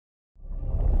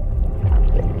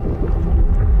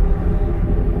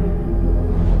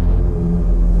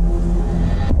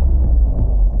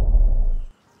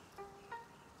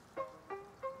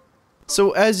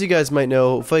So as you guys might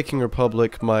know, Viking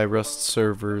Republic, my Rust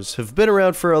servers, have been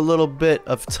around for a little bit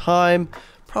of time,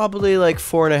 probably like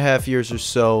 4.5 years or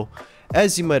so.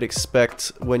 As you might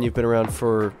expect when you've been around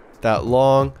for that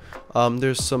long,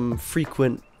 there's some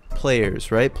frequent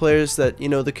players, right? Players that, you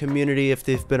know, the community, if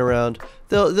they've been around,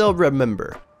 they'll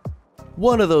remember.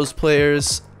 One of those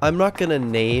players, I'm not gonna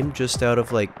name just out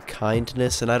of like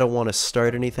kindness, and I don't want to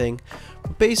start anything,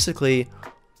 but basically,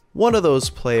 one of those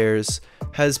players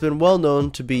has been well known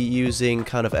to be using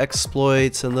kind of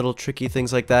exploits and little tricky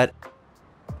things like that.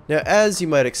 Now, as you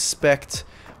might expect,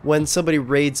 when somebody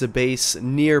raids a base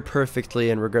near perfectly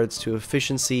in regards to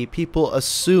efficiency, people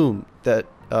assume that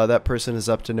that person is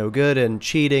up to no good and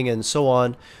cheating and so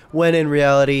on, when in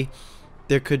reality,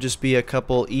 there could just be a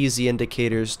couple easy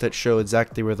indicators that show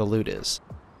exactly where the loot is.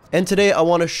 And today I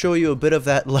want to show you a bit of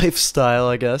that lifestyle,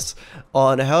 I guess,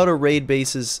 on how to raid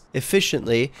bases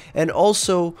efficiently, and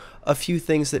also a few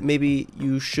things that maybe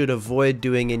you should avoid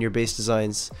doing in your base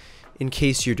designs in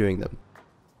case you're doing them.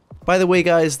 By the way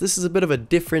guys, this is a bit of a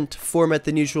different format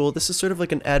than usual. This is sort of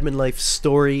like an admin life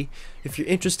story. If you're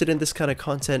interested in this kind of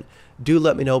content, do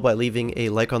let me know by leaving a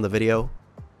like on the video.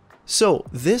 So,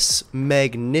 this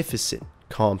magnificent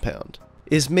compound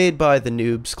is made by the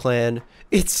Noobs clan.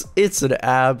 It's an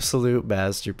absolute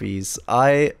masterpiece.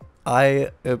 I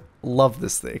love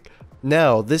this thing.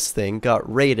 Now, this thing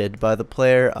got raided by the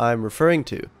player I'm referring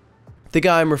to. The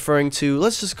guy I'm referring to,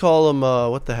 let's just call him,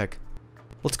 what the heck?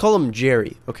 Let's call him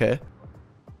Jerry, okay?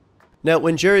 Now,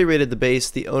 when Jerry raided the base,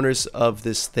 the owners of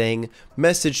this thing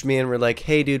messaged me and were like,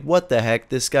 hey dude, what the heck?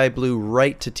 This guy blew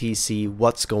right to TC,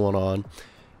 what's going on?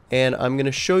 And I'm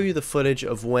gonna show you the footage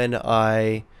of when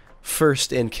I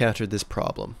first encountered this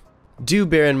problem. Do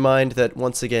bear in mind that,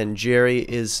 once again, Jerry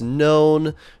is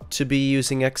known to be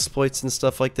using exploits and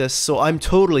stuff like this, so I'm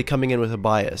totally coming in with a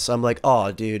bias. I'm like,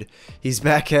 oh dude, he's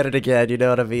back at it again, you know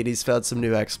what I mean? He's found some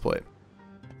new exploit.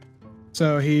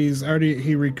 So he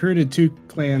recruited 2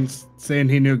 clans saying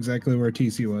he knew exactly where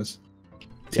TC was.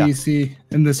 Yeah. TC,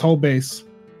 in this whole base,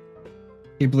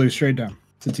 he blew straight down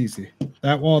to TC.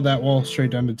 That wall,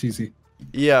 straight down to TC.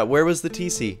 Yeah, where was the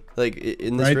TC? Like,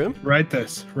 in this room? Right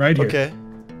right here. Okay.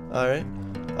 Alright.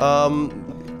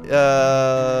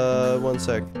 1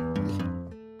 sec.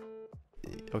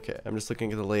 Okay, I'm just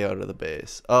looking at the layout of the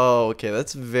base. Oh, okay,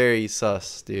 that's very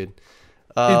sus, dude.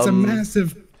 It's a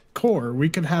massive core. We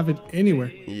could have it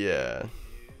anywhere. Yeah.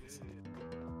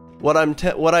 What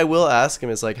I will ask him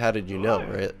is like, how did you know,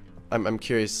 right? I'm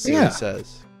curious to see what he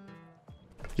says.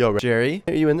 Yo, Jerry,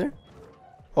 are you in there?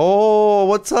 Oh,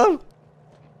 what's up?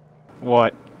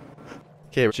 What?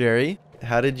 Okay, Jerry,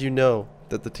 how did you know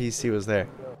that the TC was there?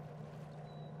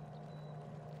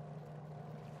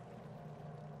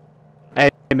 Hey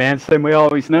man, same we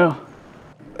always know.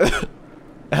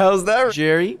 How's that,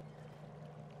 Jerry?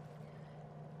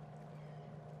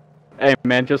 Hey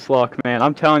man, just luck, man.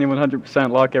 I'm telling you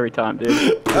 100% luck every time, dude.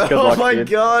 Just good Oh luck, my dude.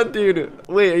 god, dude.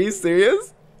 Wait, are you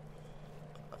serious?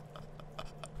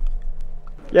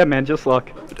 Yeah man, just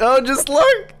luck. Oh, just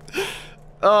luck.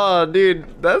 Oh, dude,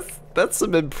 that's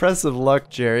some impressive luck,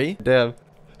 Jerry. Damn.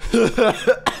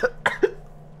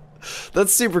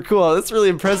 That's super cool. That's really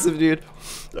impressive, dude.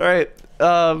 All right.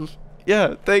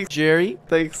 Yeah, thanks, Jerry.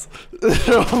 Thanks.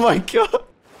 Oh my god.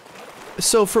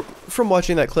 So from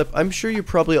watching that clip, I'm sure you're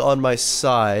probably on my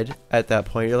side at that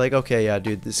point. You're like, okay, yeah,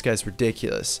 dude, this guy's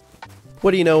ridiculous.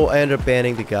 What do you know? I ended up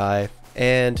banning the guy,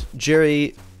 and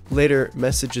Jerry later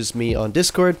messages me on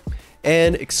Discord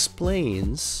and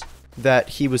explains that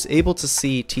he was able to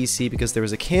see TC because there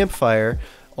was a campfire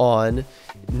on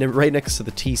right next to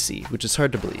the TC, which is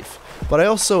hard to believe. But I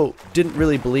also didn't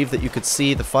really believe that you could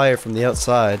see the fire from the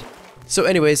outside. So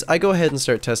anyways, I go ahead and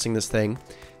start testing this thing.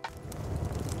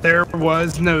 There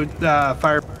was no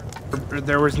fire.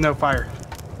 There was no fire.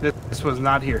 This was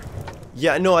not here.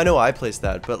 Yeah, no, I know I placed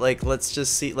that, but like, let's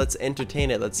just see, let's entertain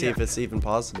it. Let's see if it's even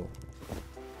possible.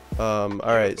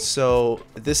 Alright, so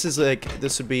this is like,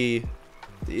 this would be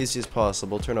the easiest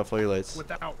possible. Turn off all your lights.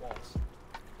 Without walls.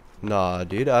 Nah,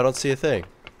 dude, I don't see a thing.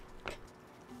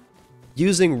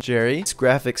 Using Jerry's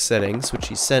graphics settings, which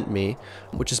he sent me,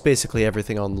 which is basically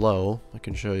everything on low, I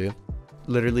can show you.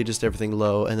 Literally just everything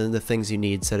low, and then the things you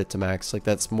need, set it to max. Like,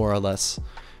 that's more or less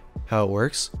how it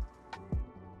works.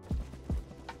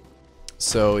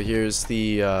 So here's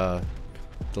the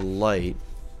light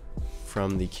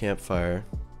from the campfire.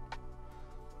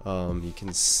 You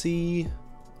can see,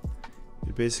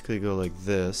 you basically go like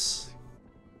this,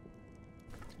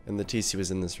 and the TC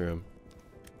was in this room.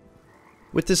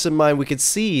 With this in mind, we could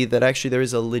see that actually there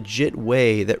is a legit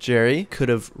way that Jerry could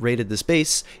have raided this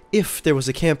base if there was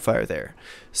a campfire there.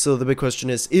 So the big question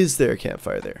is there a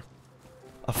campfire there?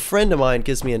 a friend of mine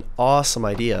gives me an awesome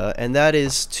idea, and that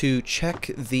is to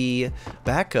check the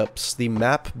backups, the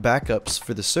map backups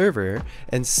for the server,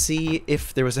 and see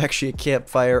if there was actually a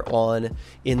campfire on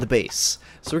in the base.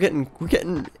 So we're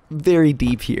getting very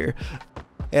deep here.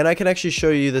 And I can actually show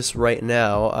you this right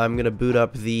now. I'm gonna boot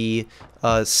up the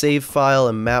save file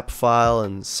and map file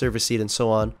and server seed and so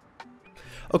on.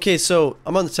 Okay, so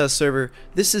I'm on the test server.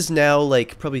 This is now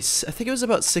like probably, I think it was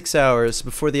about 6 hours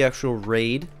before the actual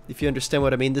raid, if you understand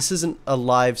what I mean. This isn't a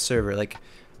live server, like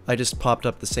I just popped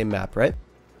up the same map, right?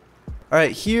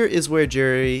 Alright, here is where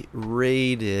Jerry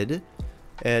raided,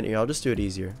 and I'll just do it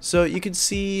easier. So you can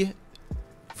see,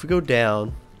 if we go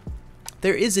down,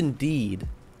 there is indeed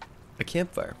a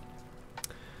campfire.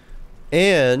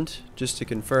 And, just to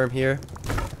confirm here,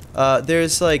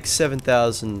 there's like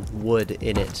 7,000 wood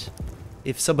in it.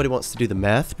 If somebody wants to do the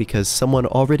math, because someone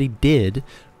already did,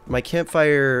 my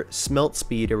campfire smelt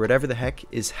speed, or whatever the heck,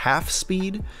 is half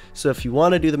speed. So if you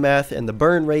want to do the math and the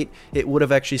burn rate, it would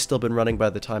have actually still been running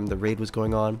by the time the raid was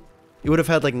going on. It would have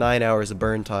had like 9 hours of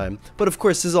burn time. But of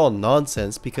course, this is all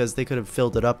nonsense, because they could have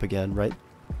filled it up again, right?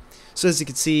 So as you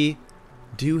can see,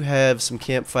 do have some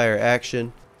campfire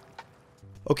action.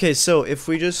 Okay, so if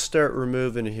we just start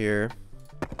removing here,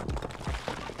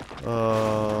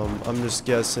 I'm just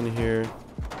guessing here.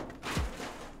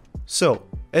 So,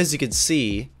 as you can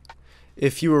see,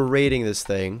 if you were raiding this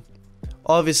thing,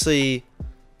 obviously,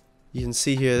 you can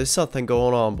see here, there's something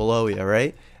going on below you,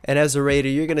 right? And as a raider,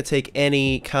 you're going to take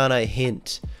any kind of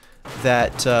hint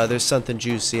that there's something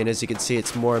juicy, and as you can see,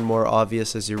 it's more and more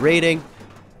obvious as you're raiding.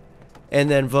 And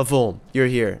then, vavoom, you're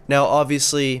here. Now,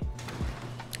 obviously,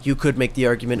 you could make the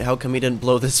argument, how come he didn't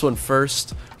blow this one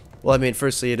first? Well, I mean,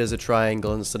 firstly, it is a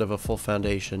triangle instead of a full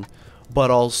foundation.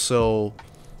 But also,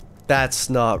 that's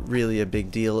not really a big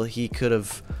deal. He could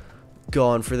have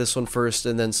gone for this one first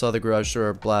and then saw the garage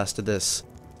door, blasted this.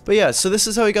 But yeah, so this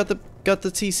is how he got the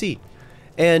TC.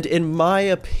 And in my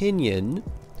opinion,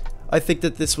 I think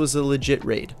that this was a legit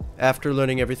raid after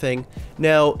learning everything.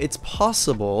 Now, it's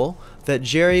possible that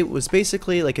Jerry was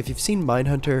basically, like if you've seen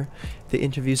Mindhunter, the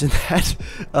interviews in that,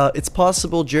 it's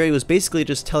possible Jerry was basically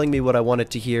just telling me what I wanted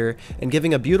to hear and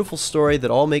giving a beautiful story that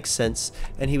all makes sense,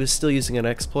 and he was still using an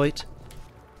exploit.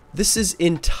 This is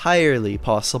entirely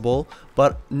possible,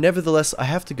 but nevertheless I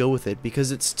have to go with it because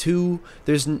it's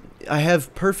I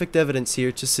have perfect evidence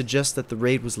here to suggest that the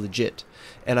raid was legit,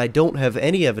 and I don't have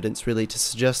any evidence really to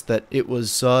suggest that it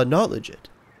was not legit.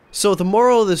 So the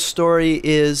moral of this story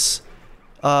is,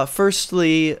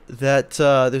 firstly, that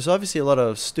there's obviously a lot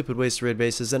of stupid ways to raid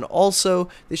bases, and also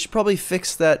they should probably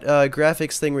fix that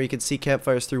graphics thing where you can see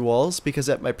campfires through walls, because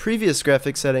at my previous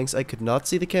graphics settings I could not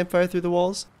see the campfire through the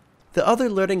walls. The other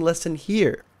learning lesson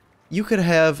here, you could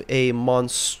have a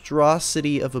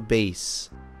monstrosity of a base,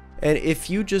 and if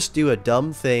you just do a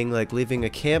dumb thing like leaving a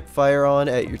campfire on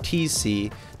at your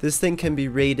TC, this thing can be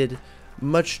raided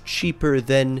much cheaper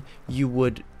than you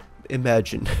would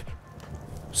imagine.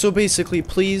 So basically,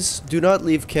 please do not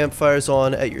leave campfires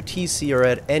on at your TC or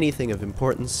at anything of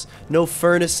importance. No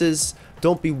furnaces,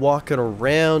 don't be walking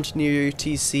around near your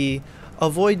TC.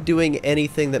 Avoid doing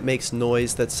anything that makes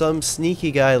noise that some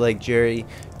sneaky guy like Jerry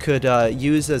could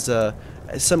use as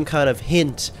some kind of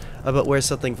hint about where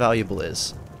something valuable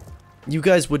is. You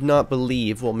guys would not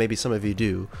believe, well maybe some of you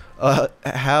do,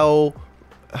 how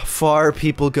far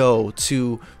people go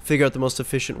to figure out the most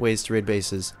efficient ways to raid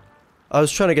bases. I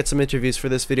was trying to get some interviews for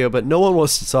this video, but no one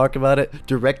wants to talk about it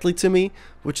directly to me,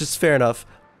 which is fair enough.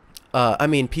 I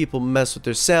mean, people mess with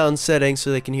their sound settings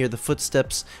so they can hear the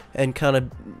footsteps and kind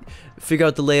of figure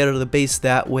out the layout of the base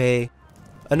that way.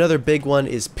 Another big one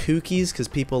is Pookies, because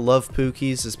people love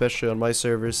Pookies, especially on my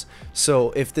servers.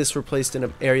 So if this were placed in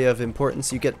an area of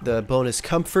importance, you get the bonus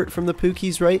comfort from the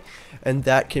Pookies, right? And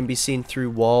that can be seen through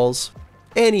walls.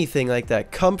 Anything like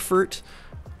that. Comfort,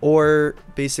 or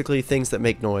basically things that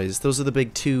make noise. Those are the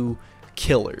big two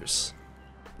killers.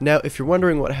 Now, if you're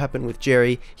wondering what happened with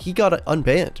Jerry, he got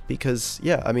unbanned because,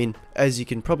 yeah, I mean, as you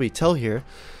can probably tell here,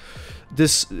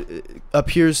 this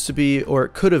appears to be, or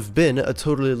it could have been, a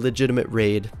totally legitimate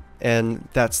raid, and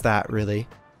that's that, really.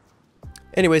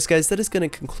 Anyways, guys, that is going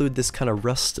to conclude this kind of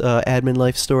Rust admin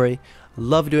life story.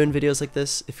 Love doing videos like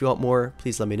this. If you want more,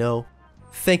 please let me know.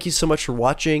 Thank you so much for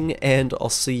watching, and I'll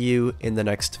see you in the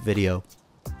next video.